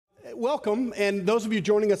Welcome, and those of you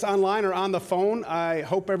joining us online or on the phone, I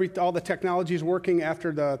hope all the technology is working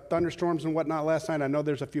after the thunderstorms and whatnot last night. I know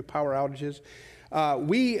there's a few power outages.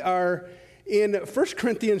 We are in 1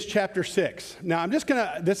 Corinthians chapter 6. Now,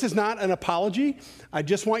 this is not an apology. I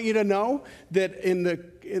just want you to know that in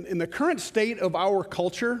the current state of our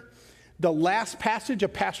culture, the last passage a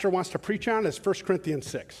pastor wants to preach on is 1 Corinthians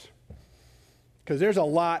 6. Because there's a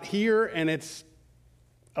lot here, and it's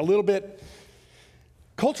a little bit...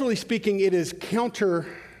 Culturally speaking, it is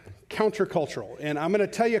countercultural, and I'm going to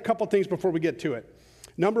tell you a couple things before we get to it.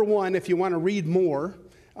 Number one, if you want to read more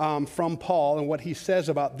from Paul and what he says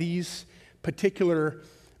about these particular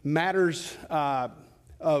matters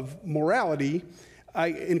of morality, I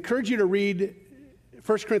encourage you to read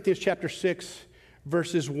 1 Corinthians chapter 6,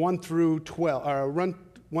 verses 1 through 12.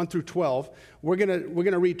 1 through 12. We're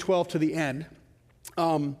gonna read 12 to the end,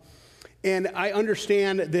 and I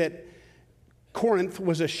understand that Corinth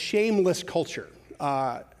was a shameless culture.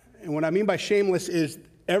 And what I mean by shameless is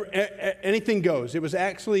anything goes. It was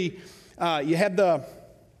actually, you had what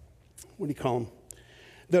do you call them?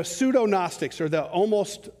 The pseudo-Gnostics, or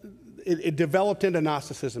it developed into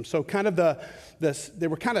Gnosticism. So kind of they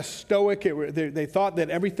were kind of stoic. They thought that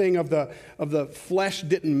everything of the flesh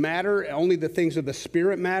didn't matter, only the things of the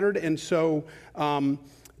spirit mattered. And so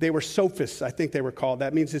they were sophists, I think they were called.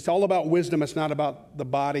 That means it's all about wisdom, it's not about the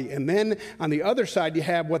body. And then on the other side, you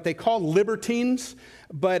have what they call libertines,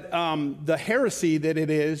 but the heresy that it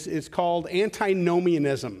is called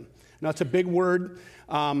antinomianism. Now, it's a big word,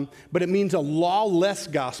 but it means a lawless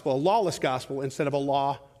gospel instead of a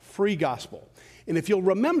law-free gospel. And if you'll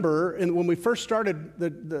remember, when we first started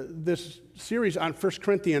this series on 1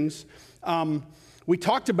 Corinthians, we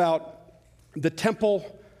talked about the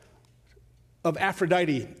temple of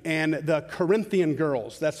Aphrodite and the Corinthian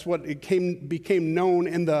girls. That's what it became known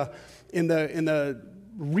in the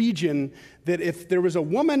region, that if there was a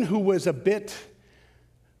woman who was a bit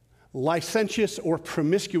licentious or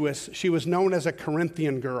promiscuous, she was known as a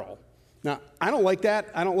Corinthian girl. Now, I don't like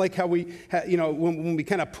that. I don't like how when we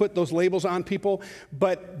kind of put those labels on people,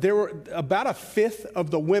 but there were about a fifth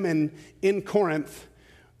of the women in Corinth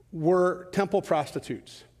were temple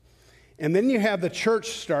prostitutes. And then you have the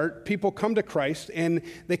church start, people come to Christ, and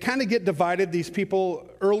they kind of get divided, these people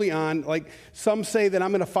early on. Like, some say that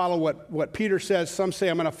I'm going to follow what Peter says, some say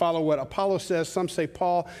I'm going to follow what Apollos says, some say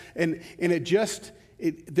Paul, and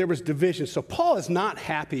there was division. So Paul is not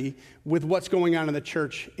happy with what's going on in the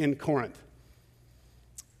church in Corinth.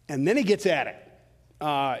 And then he gets at it.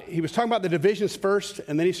 He was talking about the divisions first,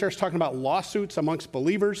 and then he starts talking about lawsuits amongst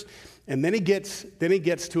believers, and then he gets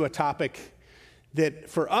to a topic that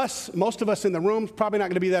for us, most of us in the room, probably not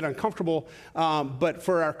going to be that uncomfortable, but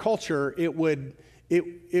for our culture, it would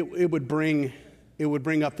bring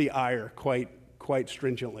up the ire quite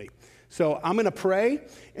stringently. So I'm going to pray,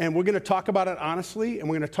 and we're going to talk about it honestly, and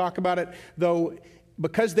we're going to talk about it, though,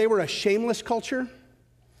 because they were a shameless culture,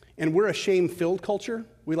 and we're a shame-filled culture.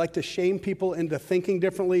 We like to shame people into thinking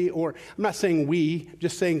differently, or I'm not saying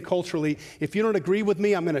just saying culturally. If you don't agree with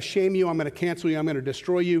me, I'm going to shame you, I'm going to cancel you, I'm going to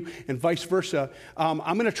destroy you, and vice versa. I'm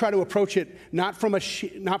going to try to approach it not from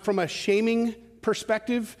a shaming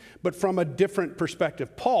perspective, but from a different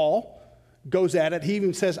perspective. Paul goes at it. He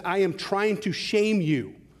even says, I am trying to shame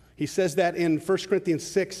you. He says that in 1 Corinthians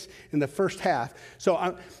 6 in the first half.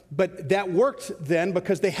 But that worked then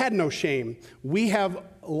because they had no shame. We have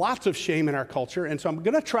lots of shame in our culture, and so I'm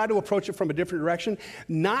going to try to approach it from a different direction,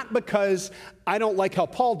 not because I don't like how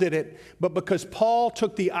Paul did it, but because Paul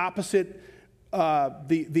took the opposite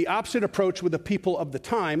approach with the people of the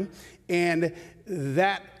time, and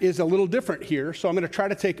that is a little different here. So I'm going to try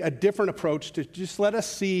to take a different approach to just let us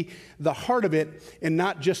see the heart of it and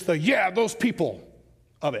not just those people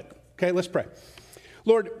of it. Okay, let's pray.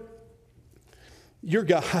 Lord, you're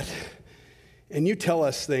God, and you tell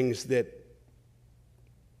us things that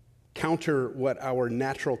counter what our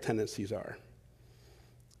natural tendencies are.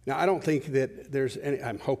 Now, I don't think that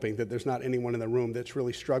I'm hoping that there's not anyone in the room that's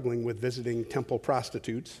really struggling with visiting temple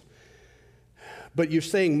prostitutes, but you're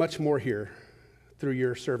saying much more here through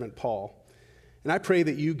your servant Paul. And I pray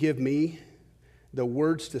that you give me the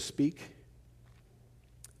words to speak,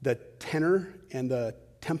 the tenor and the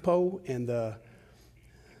tempo and the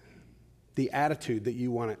attitude that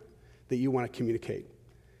you want to communicate.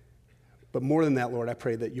 But more than that, Lord, I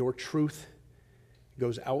pray that your truth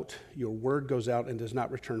goes out, your word goes out and does not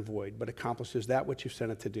return void, but accomplishes that which you've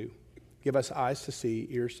sent it to do. Give us eyes to see,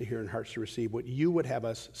 ears to hear, and hearts to receive what you would have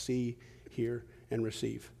us see, hear, and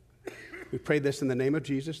receive. We pray this in the name of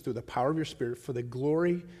Jesus, through the power of your Spirit, for the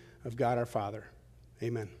glory of God our Father.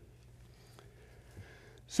 Amen.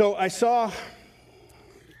 So I saw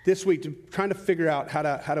this week trying to figure out how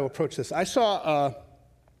to approach this. I saw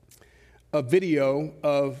a video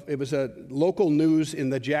of, it was a local news in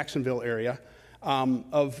the Jacksonville area,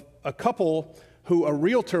 of a couple who a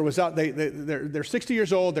realtor was out. They're 60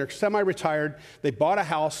 years old. They're semi-retired. They bought a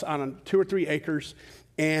house on 2 or 3 acres,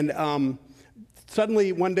 and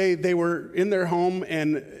suddenly one day they were in their home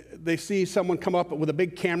and they see someone come up with a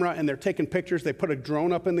big camera and they're taking pictures. They put a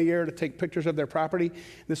drone up in the air to take pictures of their property.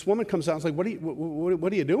 And this woman comes out and is like,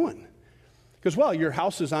 what are you doing? Because, well, your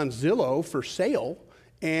house is on Zillow for sale,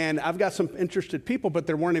 and I've got some interested people, but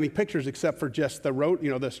there weren't any pictures except for just the road,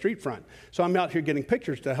 the street front. So I'm out here getting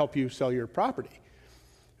pictures to help you sell your property.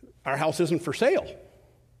 Our house isn't for sale.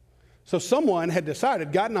 So someone had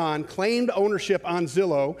decided, gotten on, claimed ownership on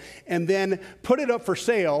Zillow, and then put it up for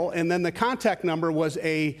sale, and then the contact number was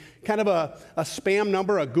a kind of a spam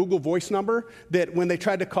number, a Google Voice number, that when they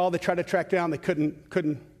tried to call, they tried to track down, they couldn't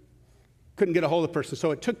get a hold of the person. So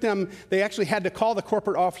it took them, they actually had to call the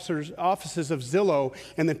corporate offices of Zillow,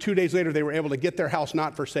 and then 2 days later they were able to get their house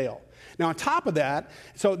not for sale. Now on top of that,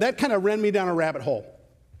 so that kind of ran me down a rabbit hole.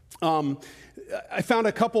 I found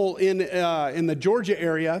a couple in the Georgia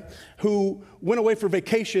area who went away for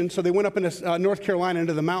vacation, so they went up into North Carolina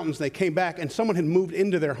into the mountains. They came back, and someone had moved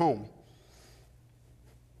into their home.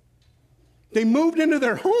 They moved into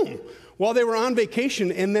their home while they were on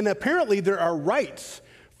vacation, and then apparently there are rights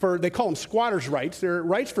for, they call them squatters' rights. There are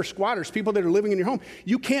rights for squatters, people that are living in your home.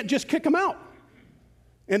 You can't just kick them out.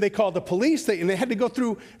 And they called the police, and they had to go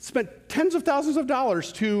through, spent tens of thousands of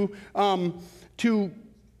dollars to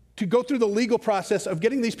go through the legal process of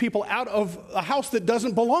getting these people out of a house that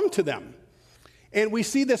doesn't belong to them. And we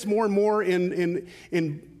see this more and more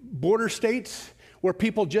in border states where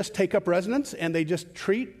people just take up residence and they just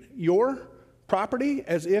treat your property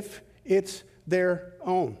as if it's their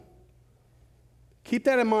own. Keep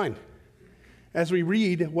that in mind as we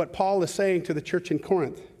read what Paul is saying to the church in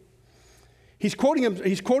Corinth. He's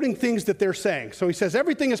quoting things that they're saying. So he says,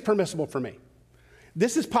 everything is permissible for me.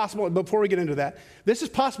 This is possible, before we get into that, this is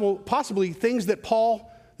possibly things that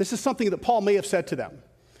this is something that Paul may have said to them.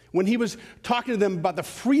 When he was talking to them about the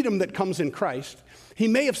freedom that comes in Christ, he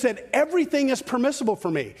may have said, everything is permissible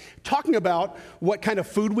for me. Talking about what kind of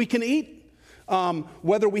food we can eat,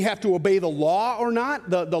 whether we have to obey the law or not,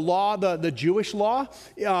 the Jewish law,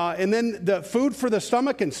 and then the food for the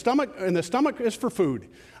stomach, and the stomach is for food.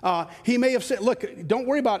 He may have said, look, don't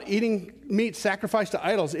worry about eating meat sacrificed to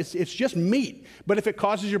idols. It's just meat. But if it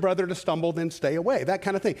causes your brother to stumble, then stay away, that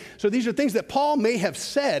kind of thing. So these are things that Paul may have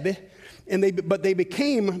said, but they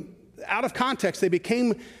became, out of context, they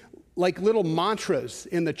became like little mantras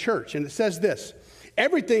in the church. And it says this,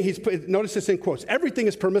 notice this in quotes, everything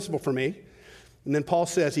is permissible for me. And then Paul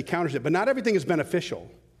says, he counters it, but not everything is beneficial.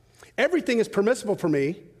 Everything is permissible for me,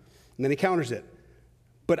 and then he counters it.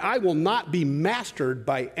 But I will not be mastered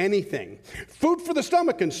by anything. Food for the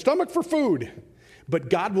stomach and stomach for food, but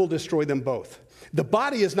God will destroy them both. The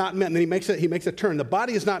body is not meant, and then he makes a turn. The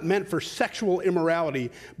body is not meant for sexual immorality,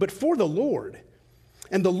 but for the Lord,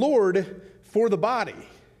 and the Lord for the body.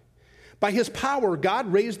 By his power,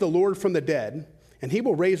 God raised the Lord from the dead, and he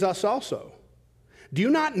will raise us also. Do you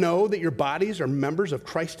not know that your bodies are members of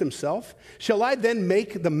Christ himself? Shall I then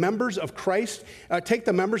take the members of Christ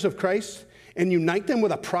and unite them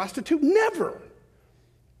with a prostitute? Never.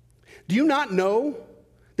 Do you not know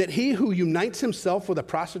that he who unites himself with a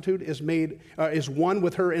prostitute is one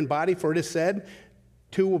with her in body? For it is said,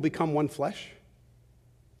 two will become one flesh.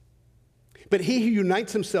 But he who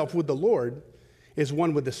unites himself with the Lord is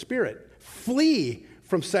one with the Spirit. Flee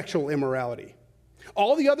from sexual immorality.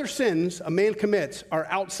 All the other sins a man commits are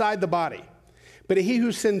outside the body, but he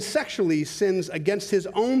who sins sexually sins against his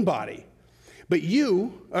own body. But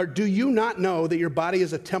do you not know that your body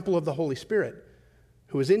is a temple of the Holy Spirit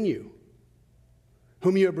who is in you,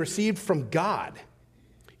 whom you have received from God?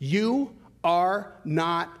 You are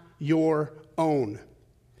not your own.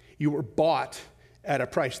 You were bought at a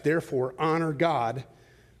price. Therefore, honor God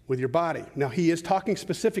with your body. Now, he is talking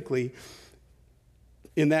specifically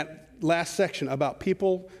in that last section about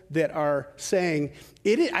people that are saying,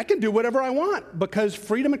 I can do whatever I want because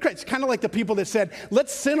freedom in Christ. It's kind of like the people that said,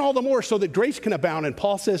 let's sin all the more so that grace can abound. And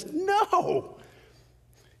Paul says, no.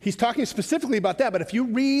 He's talking specifically about that. But if you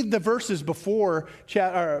read the verses before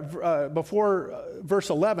verse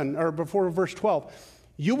 11 or before verse 12,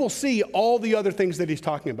 you will see all the other things that he's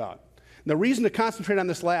talking about. And the reason to concentrate on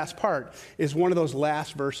this last part is one of those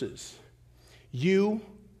last verses. You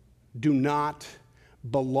do not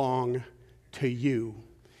belong to you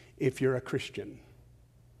if you're a Christian.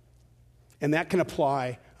 And that can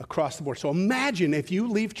apply across the board. So imagine if you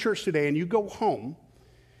leave church today and you go home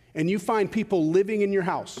and you find people living in your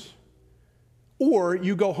house, or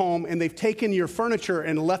you go home and they've taken your furniture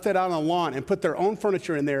and left it out on the lawn and put their own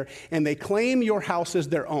furniture in there, and they claim your house as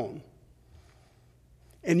their own,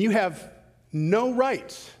 and you have no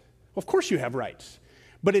rights. Of course you have rights.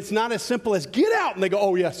 But it's not as simple as get out, and they go,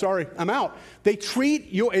 oh yeah, sorry, I'm out. They treat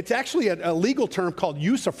you, it's actually a legal term called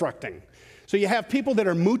usufructing. So you have people that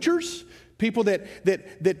are moochers, people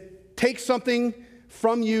that take something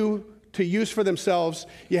from you to use for themselves.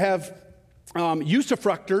 You have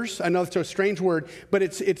usufructors. I know it's a strange word, but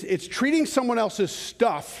it's treating someone else's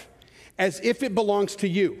stuff as if it belongs to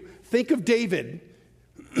you. Think of David.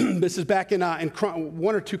 This is back in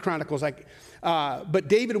 1 or 2 Chronicles. But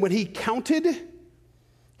David, when he counted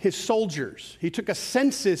his soldiers, he took a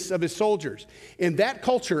census of his soldiers. In that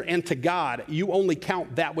culture and to God, you only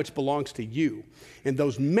count that which belongs to you. And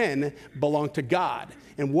those men belong to God.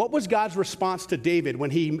 And what was God's response to David when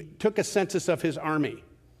he took a census of his army?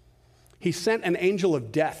 He sent an angel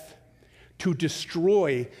of death to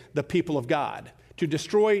destroy the people of God, to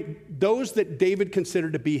destroy those that David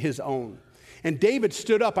considered to be his own. And David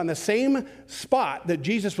stood up on the same spot that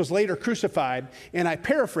Jesus was later crucified, and I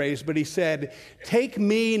paraphrase, but he said, "Take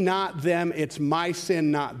me, not them, it's my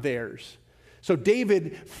sin, not theirs." So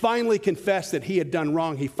David finally confessed that he had done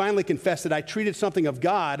wrong. He finally confessed that I treated something of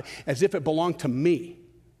God as if it belonged to me.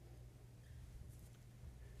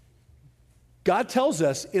 God tells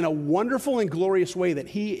us in a wonderful and glorious way that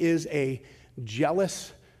he is a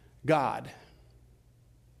jealous God.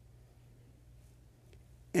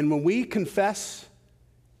 And when we confess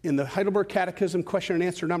in the Heidelberg Catechism, question and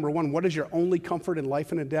answer number 1, what is your only comfort in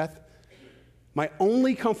life and in death? My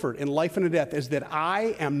only comfort in life and in death is that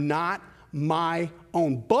I am not my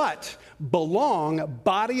own, but belong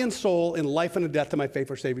body and soul in life and in death to my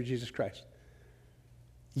faithful Savior, Jesus Christ.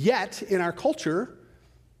 Yet, in our culture,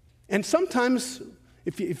 and sometimes,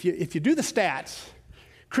 if you do the stats,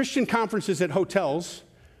 Christian conferences at hotels,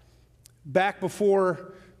 back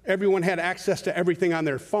before everyone had access to everything on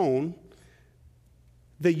their phone,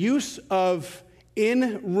 the use of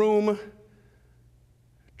in-room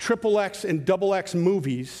XXX and XX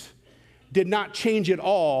movies did not change at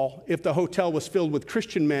all if the hotel was filled with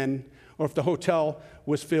Christian men or if the hotel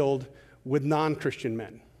was filled with non-Christian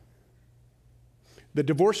men. The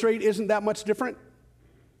divorce rate isn't that much different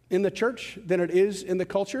in the church than it is in the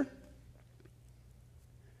culture.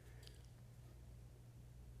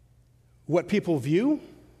 What people view,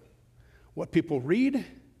 what people read,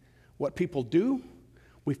 what people do,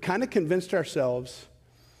 we've kind of convinced ourselves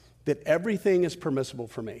that everything is permissible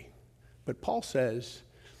for me. But Paul says,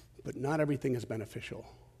 but not everything is beneficial.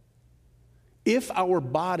 If our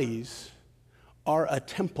bodies are a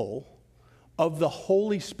temple of the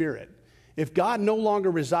Holy Spirit, if God no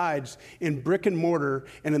longer resides in brick and mortar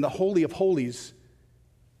and in the Holy of Holies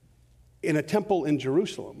in a temple in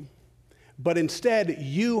Jerusalem, but instead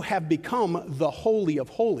you have become the Holy of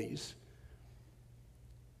Holies,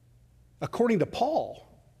 according to Paul,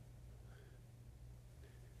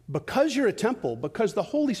 because you're a temple, because the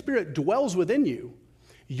Holy Spirit dwells within you,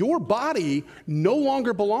 your body no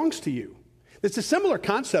longer belongs to you. It's a similar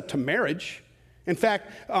concept to marriage. In fact,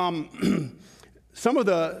 some of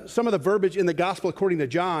the verbiage in the gospel according to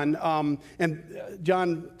John, and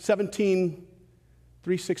John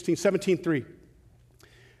 17:3.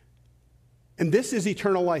 And this is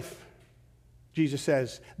eternal life, Jesus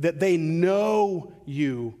says, that they know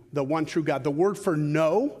you, the one true God. The word for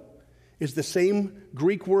know is the same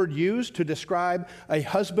Greek word used to describe a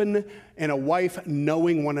husband and a wife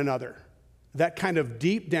knowing one another. That kind of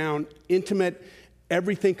deep down, intimate,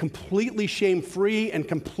 everything completely shame-free and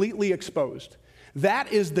completely exposed.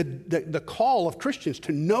 That is the call of Christians,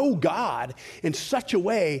 to know God in such a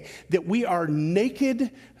way that we are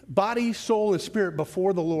naked, body, soul, and spirit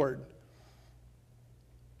before the Lord.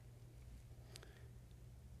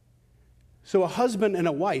 So a husband and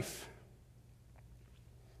a wife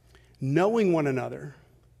knowing one another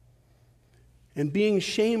and being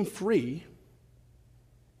shame-free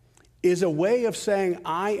is a way of saying,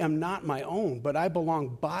 I am not my own, but I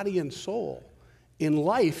belong body and soul in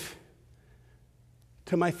life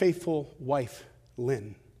to my faithful wife,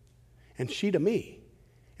 Lynn, and she to me.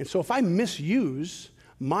 And so if I misuse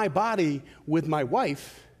my body with my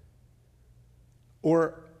wife,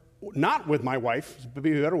 or not with my wife, would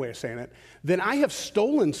be a better way of saying it, then I have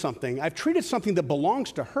stolen something. I've treated something that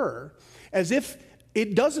belongs to her as if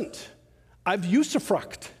it doesn't. I've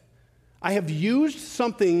usufruct. I have used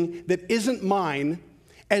something that isn't mine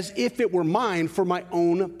as if it were mine for my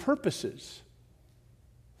own purposes.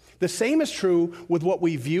 The same is true with what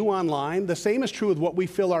we view online. The same is true with what we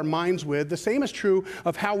fill our minds with. The same is true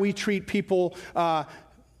of how we treat people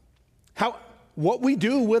what we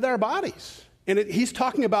do with our bodies. And he's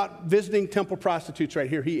talking about visiting temple prostitutes right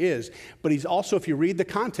here. He is. But he's also, if you read the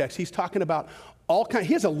context, he's talking about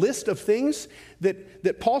he has a list of things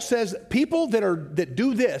that Paul says people that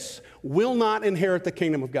do this will not inherit the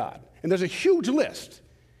kingdom of God. And there's a huge list.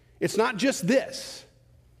 It's not just this.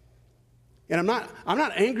 And I'm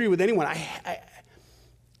not angry with anyone. I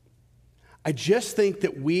just think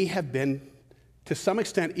that we have been, to some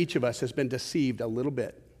extent, each of us has been deceived a little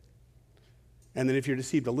bit. And then if you're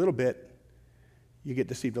deceived a little bit, you get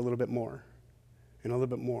deceived a little bit more, and a little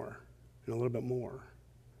bit more, and a little bit more.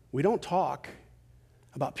 We don't talk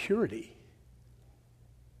about purity.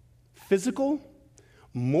 Physical,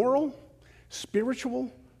 moral,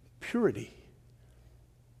 spiritual purity.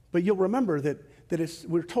 But you'll remember that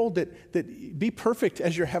we're told that be perfect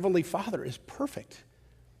as your heavenly Father is perfect.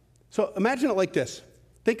 So imagine it like this.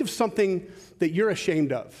 Think of something that you're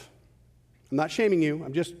ashamed of. I'm not shaming you.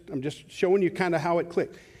 I'm just showing you kind of how it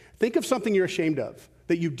clicked. Think of something you're ashamed of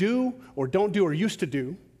that you do or don't do or used to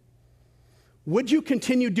do. Would you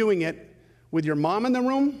continue doing it with your mom in the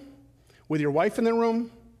room, with your wife in the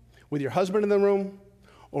room, with your husband in the room,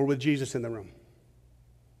 or with Jesus in the room?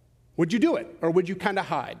 Would you do it, or would you kind of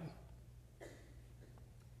hide?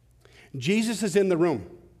 Jesus is in the room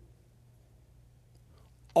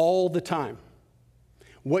all the time.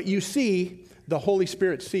 What you see, the Holy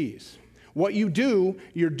Spirit sees. What you do,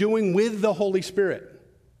 you're doing with the Holy Spirit.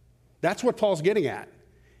 That's what Paul's getting at.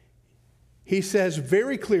 He says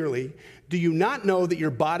very clearly, do you not know that your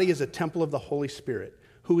body is a temple of the Holy Spirit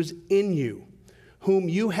who is in you, whom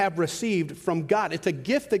you have received from God? It's a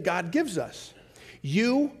gift that God gives us.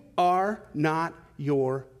 You are not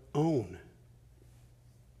your own.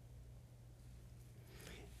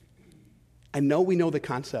 I know we know the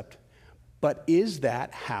concept, but is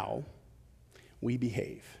that how we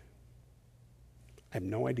behave? I have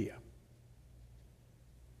no idea.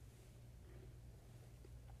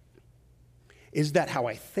 Is that how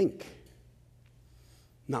I think?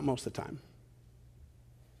 Not most of the time.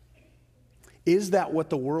 Is that what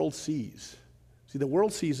the world sees? See, the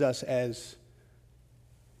world sees us as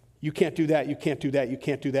you can't do that, you can't do that, you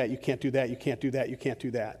can't do that, you can't do that, you can't do that, you can't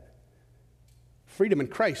do that. Freedom in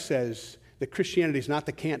Christ says that Christianity is not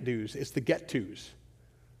the can't do's, it's the get to's.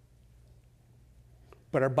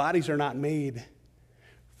 But our bodies are not made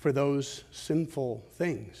for those sinful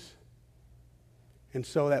things. And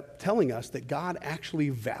so that telling us that God actually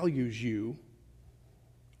values you,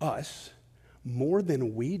 us, more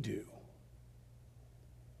than we do.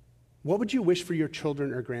 What would you wish for your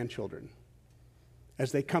children or grandchildren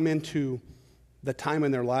as they come into the time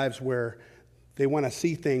in their lives where they want to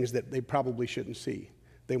see things that they probably shouldn't see?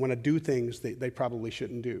 They want to do things that they probably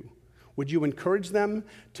shouldn't do. Would you encourage them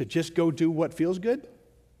to just go do what feels good?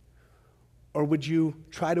 Or would you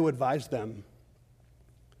try to advise them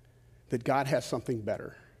that God has something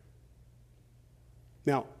better?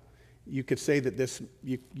 Now, you could say that this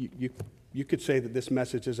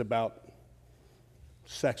message is about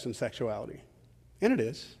sex and sexuality, and it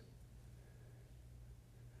is.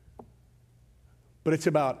 But it's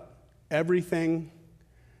about everything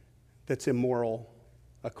that's immoral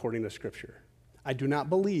according to Scripture. I do not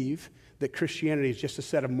believe that Christianity is just a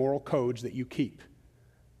set of moral codes that you keep.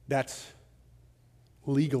 That's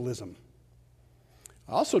legalism.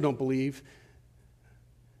 I also don't believe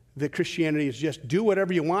that Christianity is just do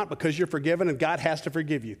whatever you want because you're forgiven and God has to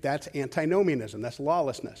forgive you. That's antinomianism. That's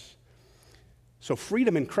lawlessness. So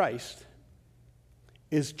freedom in Christ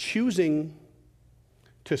is choosing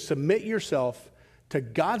to submit yourself to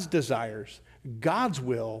God's desires, God's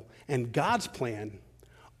will, and God's plan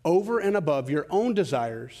over and above your own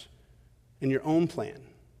desires and your own plan.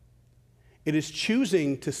 It is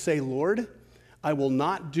choosing to say, Lord, I will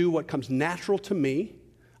not do what comes natural to me.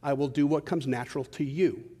 I will do what comes natural to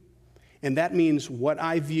you. And that means what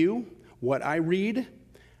I view, what I read,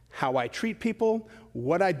 how I treat people,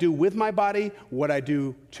 what I do with my body, what I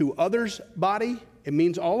do to others' body. It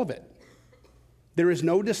means all of it. There is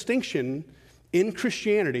no distinction in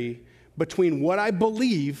Christianity between what I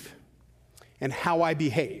believe and how I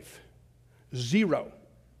behave. Zero.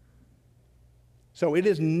 So it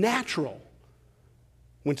is natural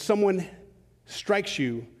when someone strikes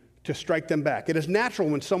you to strike them back. It is natural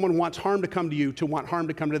when someone wants harm to come to you to want harm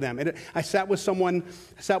to come to them. I sat with someone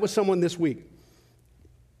this week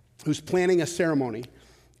who's planning a ceremony,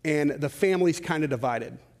 and the family's kind of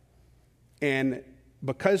divided. And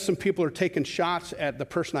because some people are taking shots at the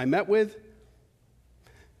person I met with,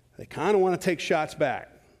 they kind of want to take shots back.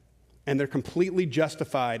 And they're completely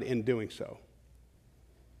justified in doing so.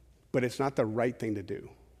 But it's not the right thing to do.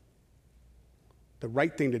 The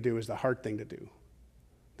right thing to do is the hard thing to do.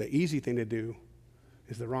 the easy thing to do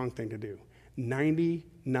is the wrong thing to do.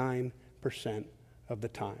 99% of the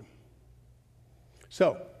time.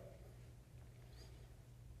 So,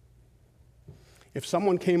 if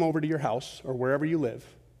someone came over to your house or wherever you live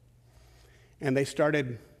and they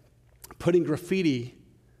started putting graffiti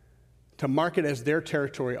to mark it as their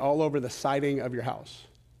territory all over the siding of your house,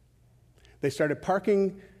 they started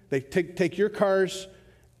parking, they take your cars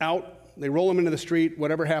out, they roll them into the street,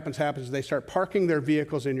 whatever happens, they start parking their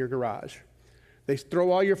vehicles in your garage. They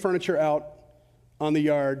throw all your furniture out on the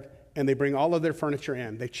yard, and they bring all of their furniture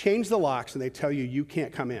in. They change the locks, and they tell you, you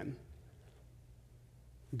can't come in.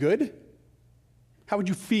 Good? How would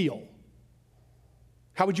you feel?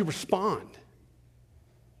 How would you respond?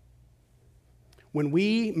 When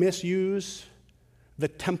we misuse the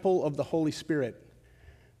temple of the Holy Spirit,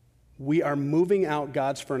 we are moving out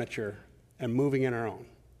God's furniture and moving in our own.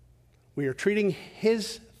 We are treating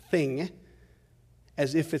his thing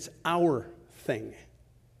as if it's our thing.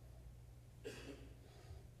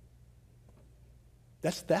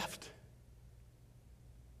 That's theft.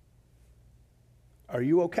 Are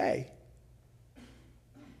you okay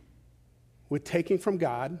with taking from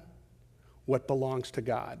God what belongs to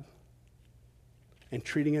God and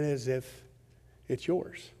treating it as if it's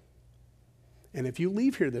yours? And if you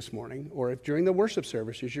leave here this morning, or if during the worship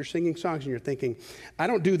services you're singing songs and you're thinking, I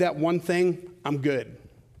don't do that one thing, I'm good.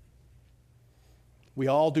 We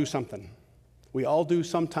all do something. We all do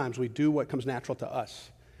sometimes. We do what comes natural to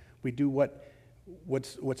us. We do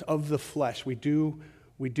what's of the flesh. We do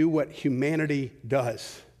what humanity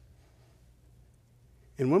does.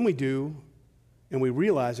 And when we do, and we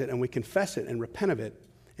realize it, and we confess it, and repent of it,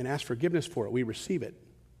 and ask forgiveness for it, we receive it.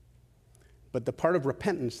 But the part of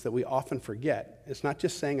repentance that we often forget, it's not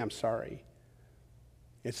just saying, I'm sorry.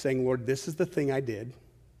 It's saying, Lord, this is the thing I did.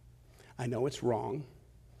 I know it's wrong.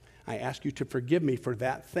 I ask you to forgive me for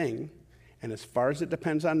that thing. And as far as it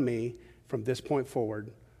depends on me, from this point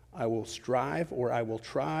forward, I will strive, or I will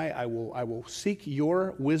try, I will seek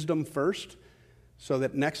your wisdom first, so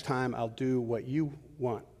that next time I'll do what you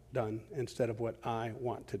want done instead of what I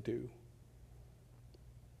want to do.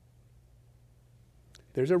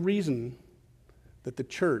 There's a reason that the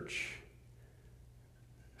church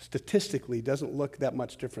statistically doesn't look that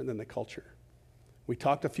much different than the culture. We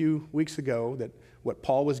talked a few weeks ago that what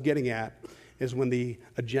Paul was getting at is when the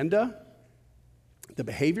agenda, the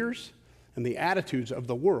behaviors, and the attitudes of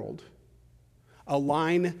the world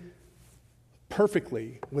align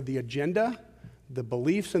perfectly with the agenda, the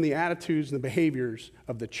beliefs, and the attitudes and the behaviors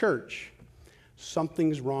of the church,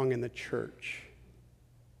 something's wrong in the church.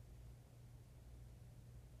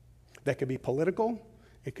 That could be political,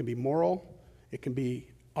 it can be moral, it can be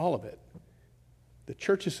all of it. The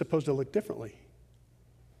church is supposed to look differently.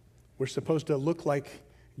 We're supposed to look like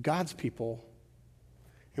God's people,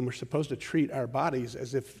 and we're supposed to treat our bodies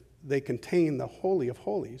as if they contain the Holy of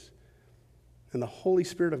Holies. And the Holy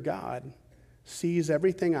Spirit of God sees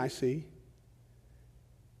everything I see,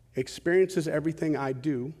 experiences everything I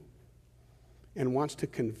do, and wants to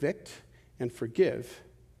convict and forgive.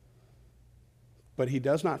 But he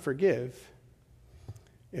does not forgive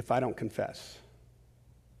if I don't confess.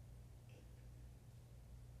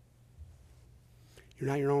 You're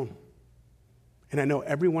not your own. And I know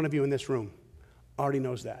every one of you in this room already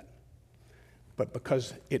knows that. But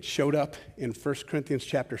because it showed up in 1 Corinthians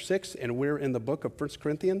chapter 6, and we're in the book of 1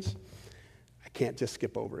 Corinthians, I can't just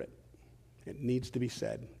skip over it. It needs to be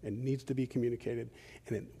said. It needs to be communicated.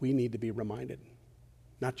 And we need to be reminded.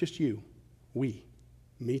 Not just you. We.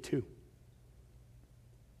 Me too.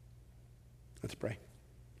 Let's pray.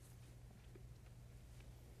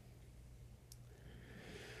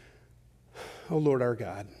 Oh, Lord our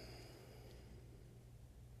God,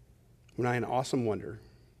 when I in awesome wonder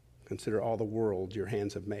consider all the world your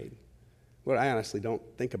hands have made, Lord, I honestly don't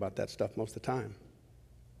think about that stuff most of the time.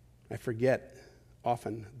 I forget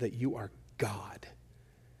often that you are God,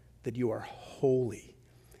 that you are holy,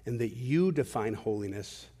 and that you define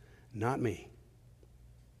holiness, not me.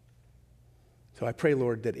 So I pray,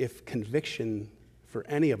 Lord, that if conviction for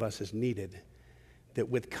any of us is needed, that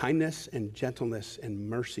with kindness and gentleness and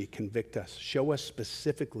mercy convict us. Show us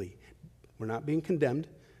specifically, we're not being condemned,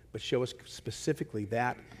 but show us specifically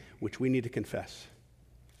that which we need to confess.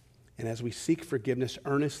 And as we seek forgiveness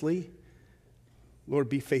earnestly, Lord,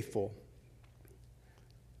 be faithful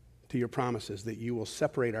to your promises that you will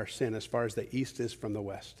separate our sin as far as the east is from the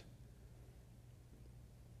west.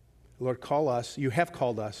 Lord, call us. You have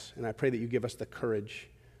called us, and I pray that you give us the courage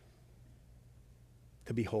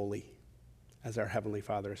to be holy as our Heavenly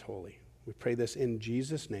Father is holy. We pray this in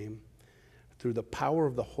Jesus' name, through the power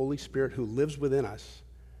of the Holy Spirit who lives within us,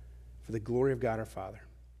 for the glory of God our Father.